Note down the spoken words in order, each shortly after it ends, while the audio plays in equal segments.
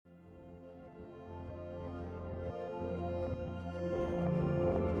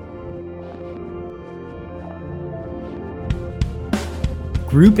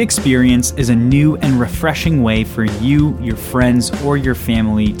Group Experience is a new and refreshing way for you, your friends, or your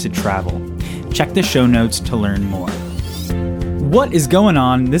family to travel. Check the show notes to learn more. What is going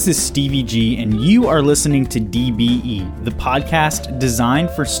on? This is Stevie G, and you are listening to DBE, the podcast designed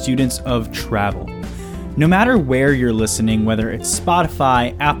for students of travel. No matter where you're listening, whether it's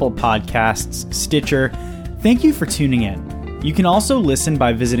Spotify, Apple Podcasts, Stitcher, thank you for tuning in. You can also listen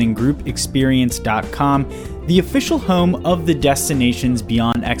by visiting groupexperience.com, the official home of the Destinations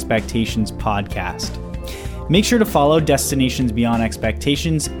Beyond Expectations podcast. Make sure to follow Destinations Beyond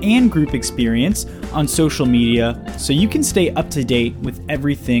Expectations and Group Experience on social media so you can stay up to date with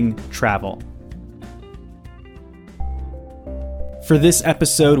everything travel. For this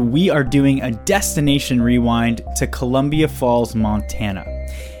episode, we are doing a destination rewind to Columbia Falls, Montana.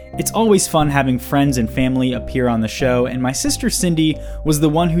 It's always fun having friends and family appear on the show, and my sister Cindy was the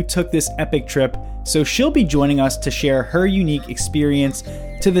one who took this epic trip, so she'll be joining us to share her unique experience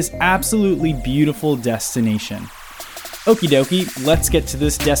to this absolutely beautiful destination. Okie dokie, let's get to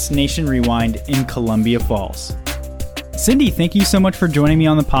this destination rewind in Columbia Falls. Cindy, thank you so much for joining me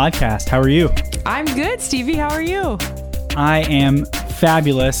on the podcast. How are you? I'm good, Stevie. How are you? I am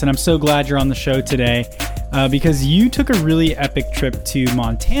fabulous, and I'm so glad you're on the show today. Because you took a really epic trip to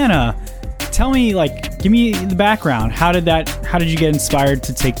Montana. Tell me, give me the background. How did you get inspired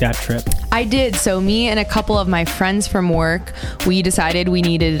to take that trip? I did. So me and a couple of my friends from work, we decided we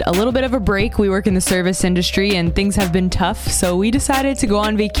needed a little bit of a break. We work in the service industry and things have been tough. So we decided to go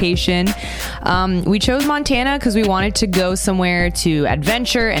on vacation. We chose Montana because we wanted to go somewhere to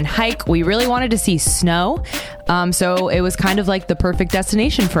adventure and hike. We really wanted to see snow. So it was kind of like the perfect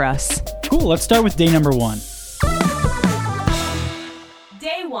destination for us. Cool. Let's start with day number 1.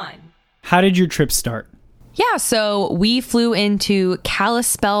 Day 1. How did your trip start? Yeah, so we flew into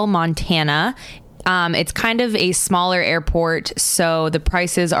Kalispell, Montana. It's kind of a smaller airport, so the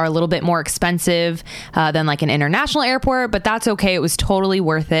prices are a little bit more expensive than like an international airport, but that's okay. It was totally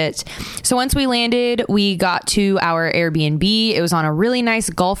worth it. So once we landed, we got to our Airbnb. It was on a really nice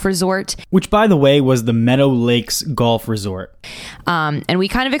golf resort. Which, by the way, was the Meadow Lakes Golf Resort. And we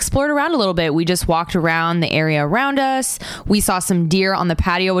kind of explored around a little bit. We just walked around the area around us. We saw some deer on the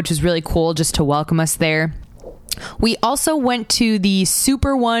patio, which was really cool just to welcome us there. We also went to the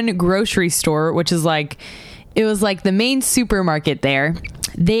Super One grocery store, which is it was like the main supermarket there.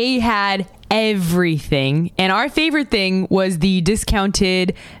 They had everything. And our favorite thing was the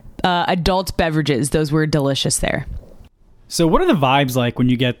discounted adult beverages. Those were delicious there. So what are the vibes like when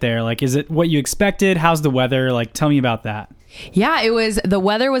you get there? Is it what you expected? How's the weather? Tell me about that. Yeah, the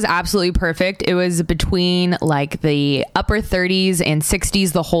weather was absolutely perfect. It was between the upper 30s and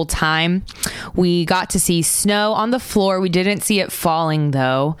 60s the whole time. We got to see snow on the floor. We didn't see it falling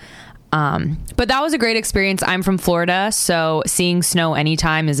though. But that was a great experience. I'm from Florida, so seeing snow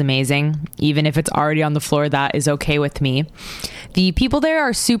anytime is amazing. Even if it's already on the floor, that is okay with me. The people there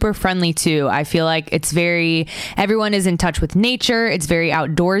are super friendly too. I feel like everyone is in touch with nature. It's very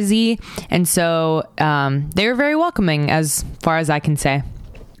outdoorsy. And so they're very welcoming as far as I can say.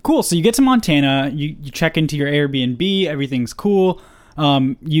 Cool. So you get to Montana, you check into your Airbnb, everything's cool.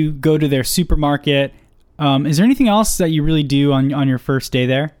 You go to their supermarket. Is there anything else that you really do on your first day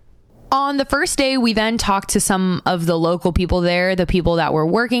there? On the first day, we then talked to some of the local people there, the people that were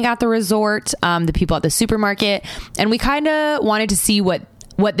working at the resort, the people at the supermarket, and we kind of wanted to see what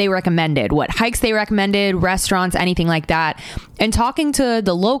they recommended, what hikes they recommended, restaurants, anything like that. And talking to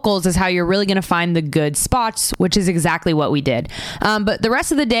the locals is how you're really going to find the good spots, which is exactly what we did. But the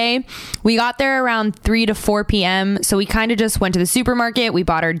rest of the day, we got there around 3 to 4 p.m., so we kind of just went to the supermarket, we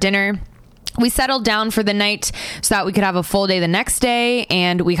bought our dinner. We settled down for the night so that we could have a full day the next day,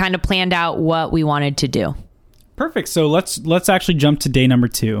 and we kind of planned out what we wanted to do. Perfect. So let's actually jump to day number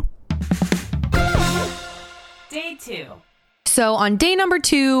 2. Day 2. So on day number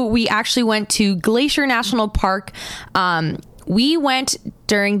 2, we actually went to Glacier National Park. We went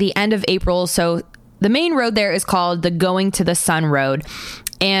during the end of April, so the main road there is called the Going to the Sun Road.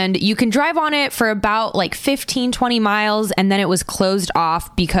 And you can drive on it for about 15, 20 miles. And then it was closed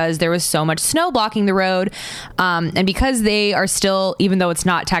off because there was so much snow blocking the road. And because they are still, even though it's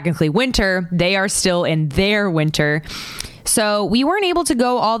not technically winter, they are still in their winter. So we weren't able to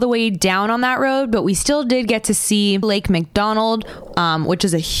go all the way down on that road, but we still did get to see Lake McDonald, which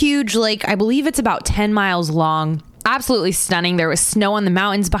is a huge lake. I believe it's about 10 miles long. absolutely stunning. There was snow on the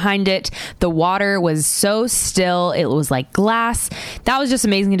mountains behind it. The water was so still. It was like glass. That was just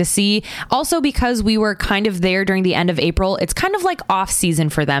amazing to see. Also, because we were kind of there during the end of April, it's kind of like off season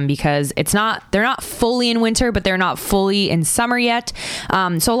for them because they're not fully in winter, but they're not fully in summer yet.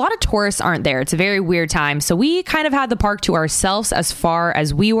 So a lot of tourists aren't there. It's a very weird time. So we kind of had the park to ourselves as far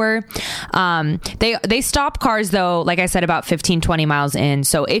as we were. They stop cars though, like I said, about 15, 20 miles in.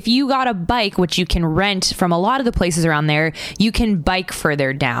 So if you got a bike, which you can rent from a lot of the places around there, you can bike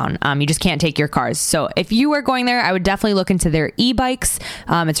further down. You just can't take your cars. So if you were going there, I would definitely look into their e-bikes.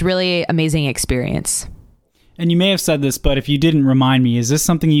 It's really amazing experience. And you may have said this, but if you didn't, remind me, is this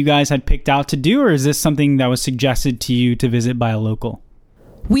something you guys had picked out to do, or is this something that was suggested to you to visit by a local?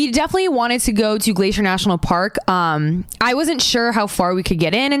 We definitely wanted to go to Glacier National Park. I wasn't sure how far we could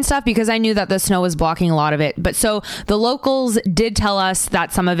get in and stuff because I knew that the snow was blocking a lot of it. But so the locals did tell us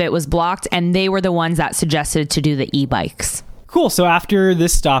that some of it was blocked, and they were the ones that suggested to do the e-bikes. Cool. So after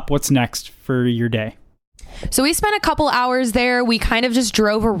this stop, what's next for your day? So we spent a couple hours there. We kind of just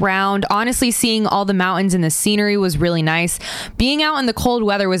drove around. Honestly, seeing all the mountains and the scenery was really nice. Being out in the cold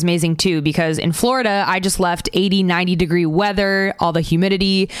weather was amazing too, because in Florida, I just left 80, 90 degree weather, all the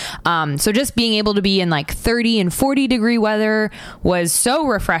humidity. So just being able to be in like 30 and 40 degree weather was so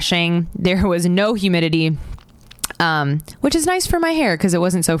refreshing. There was no humidity. Which is nice for my hair because it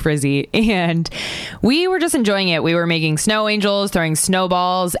wasn't so frizzy, and we were just enjoying it. We were making snow angels, throwing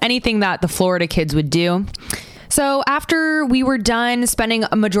snowballs, anything that the Florida kids would do. So after we were done spending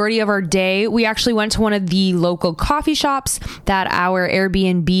a majority of our day, we actually went to one of the local coffee shops that our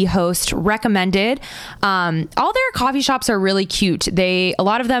Airbnb host recommended. All their coffee shops are really cute. A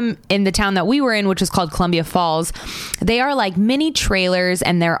lot of them in the town that we were in, which is called Columbia Falls, they are like mini trailers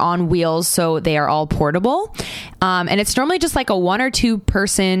and they're on wheels. So they are all portable. And it's normally just like a 1 or 2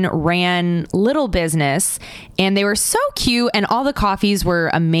 person ran little business, and they were so cute, and all the coffees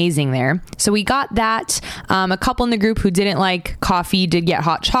were amazing there. So we got that. A couple in the group who didn't like coffee did get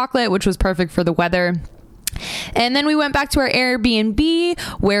hot chocolate, which was perfect for the weather. And then we went back to our Airbnb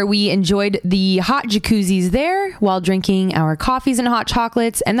where we enjoyed the hot jacuzzis there while drinking our coffees and hot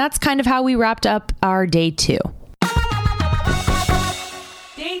chocolates. And that's kind of how we wrapped up our day 2.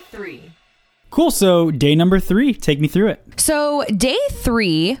 Day 3. Cool. So day number 3, take me through it. So day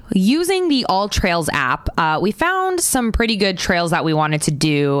 3, using the All Trails app, we found some pretty good trails that we wanted to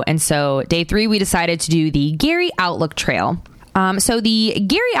do. And so day 3, we decided to do the Gary Outlook Trail. So the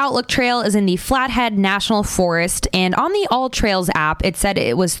Gary Outlook Trail is in the Flathead National Forest, and on the All Trails app, it said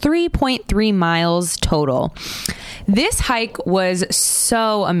it was 3.3 miles total. This hike was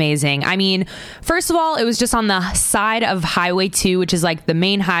so amazing. I mean, first of all, it was just on the side of Highway 2, which is like the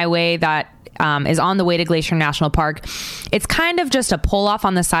main highway that is on the way to Glacier National Park. It's kind of just a pull off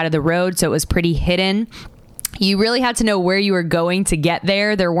on the side of the road, so it was pretty hidden. You really had to know where you were going to get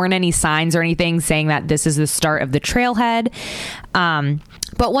there. There weren't any signs or anything saying that this is the start of the trailhead.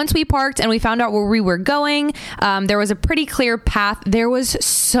 But once we parked and we found out where we were going, there was a pretty clear path. There was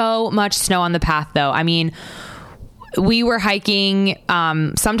so much snow on the path, though. I mean, we were hiking.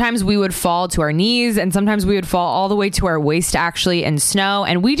 Sometimes we would fall to our knees, and sometimes we would fall all the way to our waist, actually, in snow.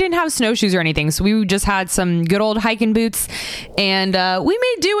 And we didn't have snowshoes or anything, so we just had some good old hiking boots, and we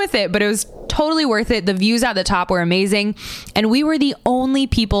made do with it. But it was totally worth it. The views at the top were amazing, and we were the only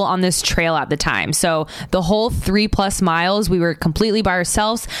people on this trail at the time. So the whole 3+ miles, we were completely by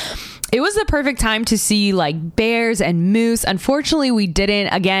ourselves. It was the perfect time to see like bears and moose. Unfortunately, we didn't.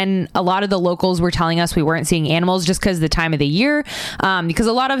 Again, a lot of the locals were telling us we weren't seeing animals just because of the time of the year, because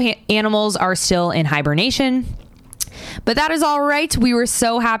a lot of animals are still in hibernation. But that is all right. We were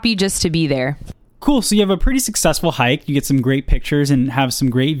so happy just to be there. Cool. So you have a pretty successful hike. You get some great pictures and have some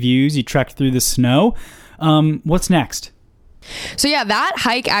great views. You trekked through the snow. What's next? So yeah, that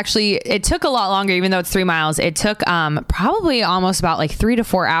hike actually, it took a lot longer, even though it's 3 miles. It took probably almost about like 3 to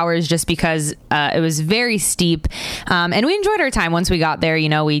 4 hours just because it was very steep. And we enjoyed our time once we got there. You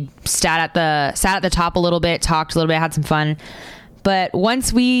know, we sat at the top a little bit, talked a little bit, had some fun. But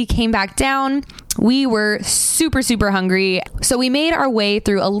once we came back down, we were super, super hungry. So we made our way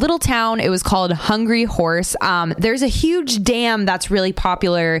through a little town. It was called Hungry Horse. There's a huge dam that's really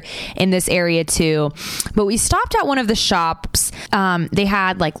popular in this area too. But we stopped at one of the shops. They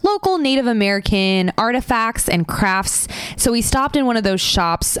had like local Native American artifacts and crafts. So we stopped in one of those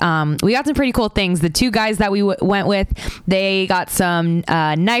shops. We got some pretty cool things. The 2 guys that we went with, they got some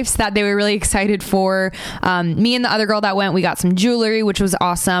knives that they were really excited for. Me and the other girl that went, we got some jewelry, which was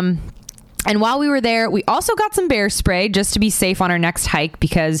awesome. And while we were there, we also got some bear spray just to be safe on our next hike,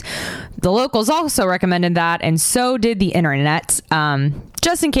 because the locals also recommended that, and so did the internet,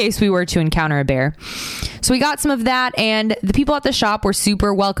 just in case we were to encounter a bear. So we got some of that, and the people at the shop were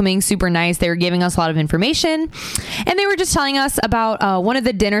super welcoming, super nice. They were giving us a lot of information, and they were just telling us about one of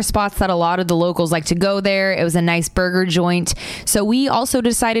the dinner spots that a lot of the locals like to go there. It was a nice burger joint. So we also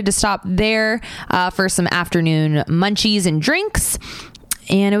decided to stop there for some afternoon munchies and drinks.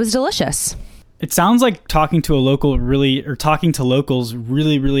 And it was delicious. It sounds like talking to locals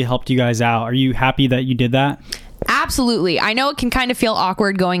really helped you guys out. Are you happy that you did that? Absolutely. I know it can kind of feel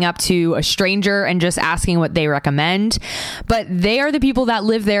awkward going up to a stranger and just asking what they recommend, but they are the people that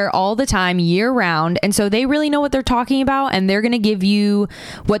live there all the time, year round. And so they really know what they're talking about, and they're going to give you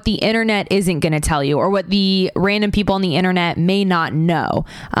what the internet isn't going to tell you, or what the random people on the internet may not know.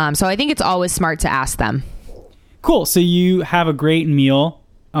 So I think it's always smart to ask them. Cool. So you have a great meal.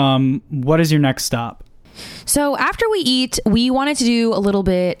 What is your next stop? So after we eat, we wanted to do a little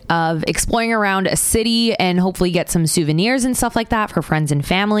bit of exploring around a city and hopefully get some souvenirs and stuff like that for friends and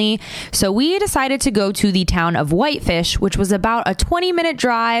family. So we decided to go to the town of Whitefish, which was about a 20-minute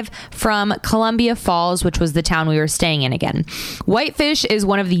drive from Columbia Falls, which was the town we were staying in again. Whitefish is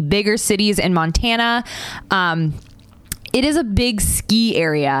one of the bigger cities in Montana. It is a big ski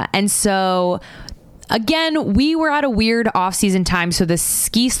area, and so again, we were at a weird off-season time, so the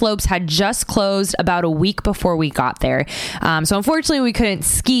ski slopes had just closed about a week before we got there. So unfortunately, we couldn't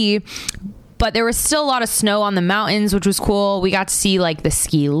ski, but there was still a lot of snow on the mountains, which was cool. We got to see like the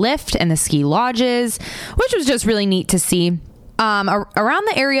ski lift and the ski lodges, which was just really neat to see. Around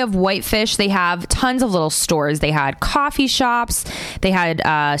the area of Whitefish, they have tons of little stores. They had coffee shops, they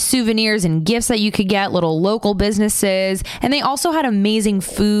had souvenirs and gifts that you could get, little local businesses, and they also had amazing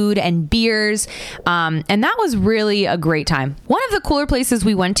food and beers, and that was really a great time. One of the cooler places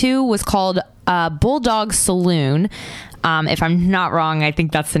we went to was called Bulldog Saloon. If I'm not wrong, I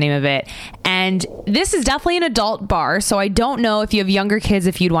think that's the name of it. And this is definitely an adult bar, so I don't know if you have younger kids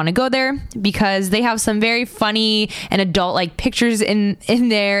if you'd want to go there, because they have some very funny and adult like pictures in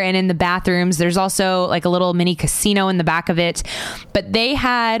there and in the bathrooms. There's also like a little mini casino in the back of it. But they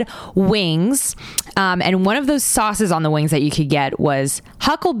had wings, and one of those sauces on the wings that you could get was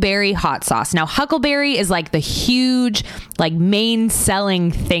Huckleberry hot sauce. Now, Huckleberry is like the huge like main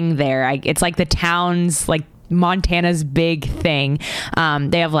selling thing there. It's like the town's like Montana's big thing.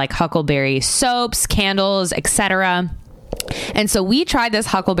 They have like Huckleberry soaps, candles, etc. And so we tried this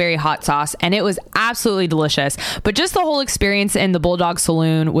Huckleberry hot sauce, and it was absolutely delicious. But just the whole experience in the Bulldog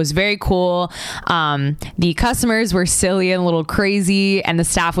Saloon was very cool. The customers were silly and a little crazy, and the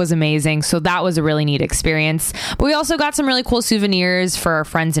staff was amazing. So that was a really neat experience. But we also got some really cool souvenirs for our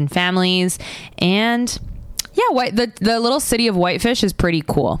friends and families. And yeah, the little city of Whitefish is pretty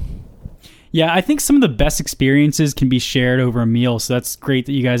cool. Yeah, I think some of the best experiences can be shared over a meal. So that's great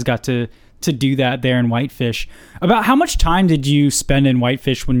that you guys got to do that there in Whitefish. About how much time did you spend in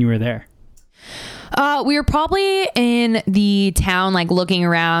Whitefish when you were there? We were probably in the town, like looking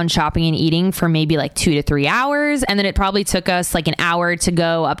around, shopping and eating for maybe like 2 to 3 hours. And then it probably took us like an hour to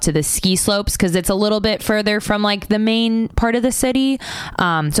go up to the ski slopes, because it's a little bit further from like the main part of the city.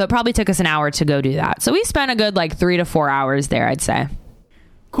 So it probably took us an hour to go do that. So we spent a good like 3 to 4 hours there, I'd say.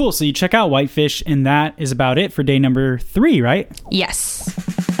 Cool. So you check out Whitefish, and that is about it for day number 3, right? Yes.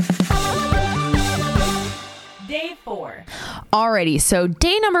 Day 4. Alrighty, so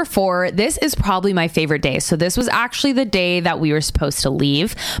day number 4, this is probably my favorite day. So this was actually the day that we were supposed to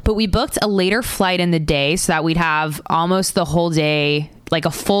leave, but we booked a later flight in the day so that we'd have almost the whole day, like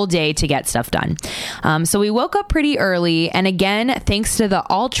a full day to get stuff done. So we woke up pretty early, and again, thanks to the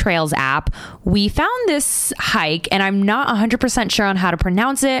AllTrails app, we found this hike, and I'm not 100% sure on how to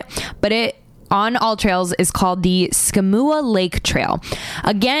pronounce it, but it on AllTrails is called the Skimua Lake Trail.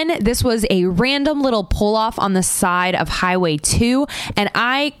 Again, this was a random little pull off on the side of Highway 2, and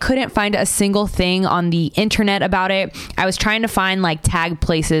I couldn't find a single thing on the internet about it. I was trying to find like tag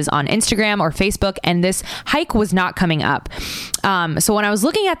places on Instagram or Facebook, and this hike was not coming up. So when I was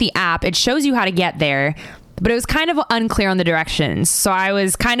looking at the app, it shows you how to get there, but it was kind of unclear on the directions. So I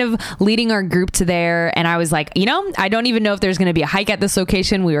was kind of leading our group to there, and I was like, I don't even know if there's going to be a hike at this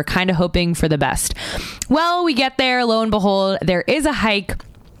location. We were kind of hoping for the best. Well, we get there, lo and behold, there is a hike.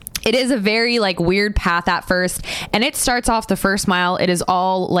 It is a very like weird path at first, and it starts off the first mile. It is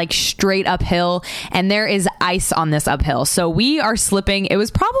all like straight uphill, and there is ice on this uphill. So we are slipping. It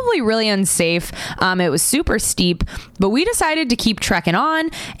was probably really unsafe. It was super steep, but we decided to keep trekking on,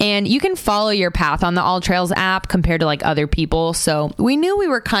 and you can follow your path on the AllTrails app compared to like other people. So we knew we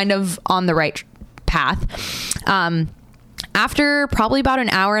were kind of on the right path. After probably about an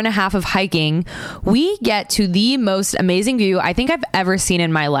hour and a half of hiking, we get to the most amazing view I think I've ever seen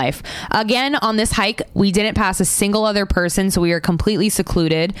in my life. Again, on this hike, we didn't pass a single other person, so we were completely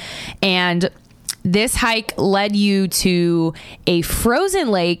secluded. And this hike led you to a frozen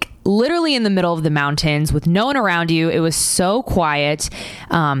lake literally in the middle of the mountains with no one around you. It was so quiet.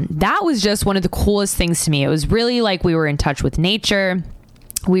 That was just one of the coolest things to me. It was really like we were in touch with nature.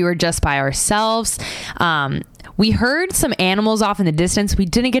 We were just by ourselves. We heard some animals off in the distance. We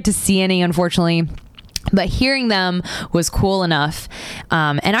didn't get to see any, unfortunately, but hearing them was cool enough.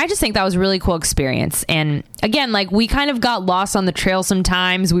 And I just think that was a really cool experience. And again, like we kind of got lost on the trail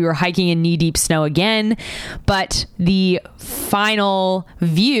sometimes. We were hiking in knee-deep snow again, but the final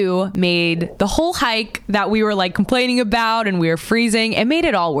view made the whole hike that we were like complaining about and we were freezing, it made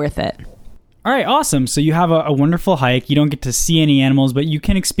it all worth it. All right, awesome. So you have a wonderful hike. You don't get to see any animals, but you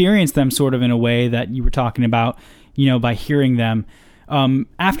can experience them sort of in a way that you were talking about, by hearing them.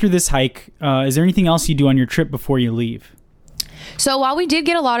 After this hike, is there anything else you do on your trip before you leave? So while we did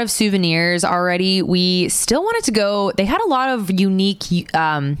get a lot of souvenirs already, we still wanted to go. They had a lot of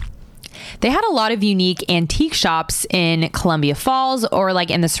unique antique shops in Columbia Falls or like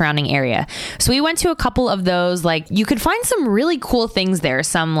in the surrounding area. So we went to a couple of those. Like you could find some really cool things there.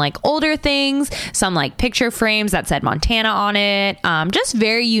 Some like older things, some like picture frames that said Montana on it. Just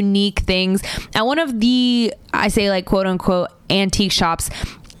very unique things. And one of the, I say like quote unquote antique shops,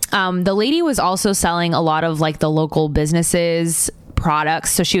 the lady was also selling a lot of like the local businesses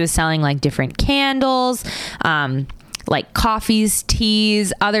products. So she was selling like different candles, like coffees,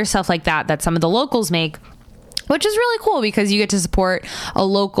 teas, other stuff like that some of the locals make, which is really cool because you get to support a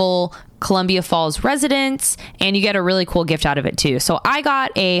local Columbia Falls residents and you get a really cool gift out of it too. So I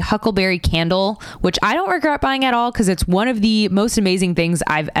got a huckleberry candle, which I don't regret buying at all because it's one of the most amazing things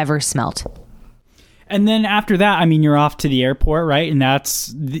I've ever smelt. And then after that, you're off to the airport, right? And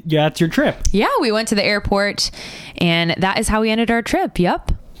that's your trip. Yeah, we went to the airport and that is how we ended our trip.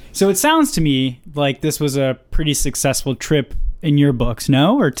 Yep. So it sounds to me like this was a pretty successful trip in your books,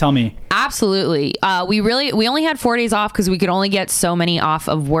 no? Or tell me. Absolutely. We only had 4 days off because we could only get so many off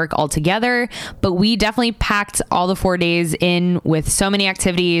of work altogether, but we definitely packed all the 4 days in with so many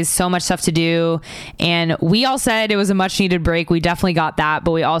activities, so much stuff to do. And we all said it was a much needed break. We definitely got that,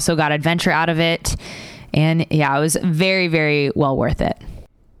 but we also got adventure out of it. And yeah, it was very, very well worth it.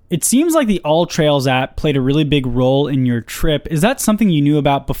 It seems like the All Trails app played a really big role in your trip. Is that something you knew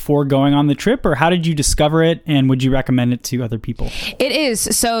about before going on the trip, or how did you discover it, and would you recommend it to other people? It is.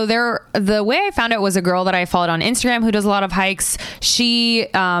 So the way I found it was a girl that I followed on Instagram who does a lot of hikes. She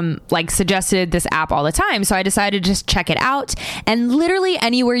suggested this app all the time. So I decided to just check it out. And literally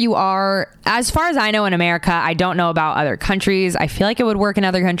anywhere you are, as far as I know in America, I don't know about other countries. I feel like it would work in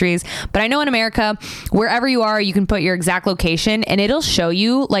other countries, but I know in America, wherever you are, you can put your exact location and it'll show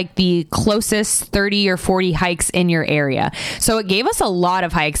you like the closest 30 or 40 hikes in your area. So it gave us a lot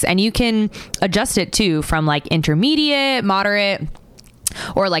of hikes and you can adjust it too from like intermediate, moderate,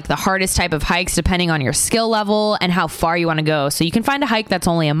 or like the hardest type of hikes depending on your skill level and how far you want to go. So you can find a hike that's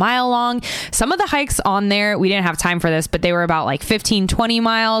only a mile long. Some of the hikes on there, we didn't have time for this, but they were about like 15, 20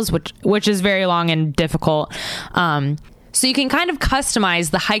 miles, which is very long and difficult. So you can kind of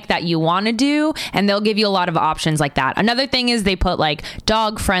customize the hike that you want to do, and they'll give you a lot of options like that. Another thing is they put like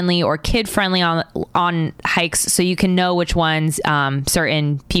dog friendly or kid friendly on hikes, so you can know which ones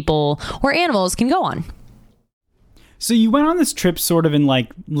certain people or animals can go on. So you went on this trip sort of in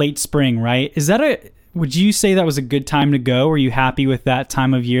like late spring, right? Would you say that was a good time to go? Were you happy with that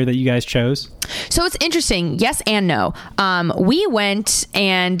time of year that you guys chose? So it's interesting. Yes and no. We went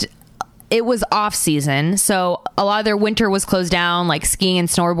and it was off season. So a lot of their winter was closed down, like skiing and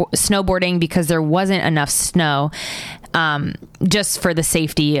snowboarding, because there wasn't enough snow, just for the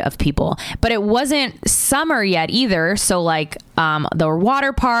safety of people. But it wasn't summer yet either. So like, there were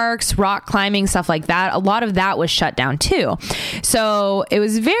water parks, rock climbing, stuff like that. A lot of that was shut down too. So it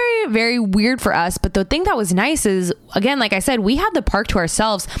was very, very weird for us. But the thing that was nice is, again, like I said, we had the park to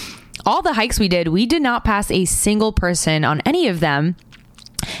ourselves. All the hikes we did not pass a single person on any of them.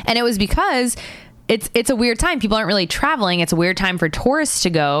 And it was because it's a weird time. People aren't really traveling. It's a weird time for tourists to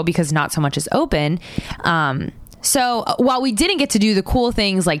go because not so much is open. So while we didn't get to do the cool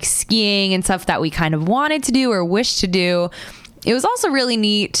things like skiing and stuff that we kind of wanted to do or wished to do, it was also really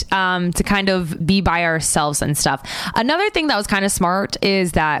neat to kind of be by ourselves and stuff. Another thing that was kind of smart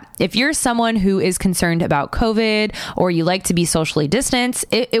is that if you're someone who is concerned about COVID or you like to be socially distanced,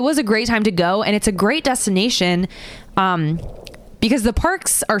 it was a great time to go, and it's a great destination because the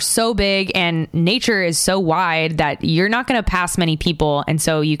parks are so big and nature is so wide that you're not going to pass many people. And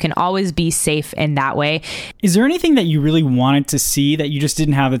so you can always be safe in that way. Is there anything that you really wanted to see that you just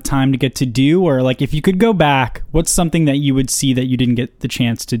didn't have the time to get to do? Or like if you could go back, what's something that you would see that you didn't get the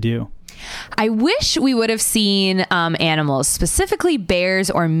chance to do? I wish we would have seen animals, specifically bears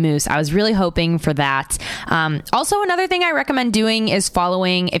or moose. I was really hoping for that. Also, another thing I recommend doing is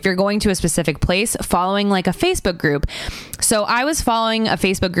following, if you're going to a specific place, following like a Facebook group. So I was following a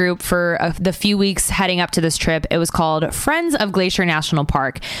Facebook group for the few weeks heading up to this trip. It was called Friends of Glacier National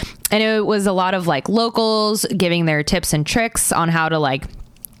Park. And it was a lot of like locals giving their tips and tricks on how to like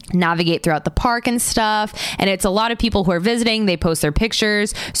navigate throughout the park and stuff. And it's a lot of people who are visiting. They post their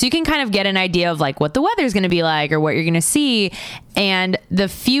pictures. So you can kind of get an idea of like what the weather's going to be like or what you're going to see. And the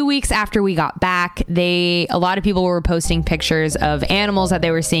few weeks after we got back, a lot of people were posting pictures of animals that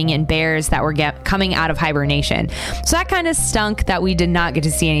they were seeing and bears that were coming out of hibernation. So that kind of stunk that we did not get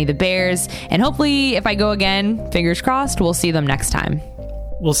to see any of the bears. And hopefully if I go again, fingers crossed, we'll see them next time.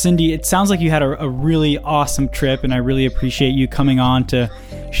 Well, Cindy, it sounds like you had a really awesome trip, and I really appreciate you coming on to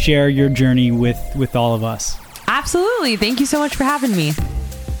share your journey with all of us. Absolutely. Thank you so much for having me.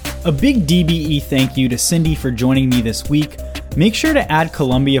 A big DBE thank you to Cindy for joining me this week. Make sure to add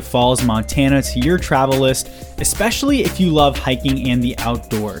Columbia Falls, Montana to your travel list, especially if you love hiking and the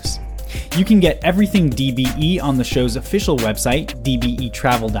outdoors. You can get everything DBE on the show's official website,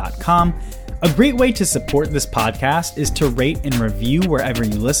 dbetravel.com. A great way to support this podcast is to rate and review wherever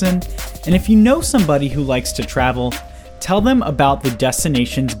you listen. And if you know somebody who likes to travel, tell them about the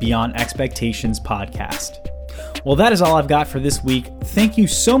Destinations Beyond Expectations podcast. Well, that is all I've got for this week. Thank you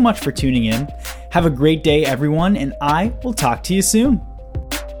so much for tuning in. Have a great day, everyone, and I will talk to you soon.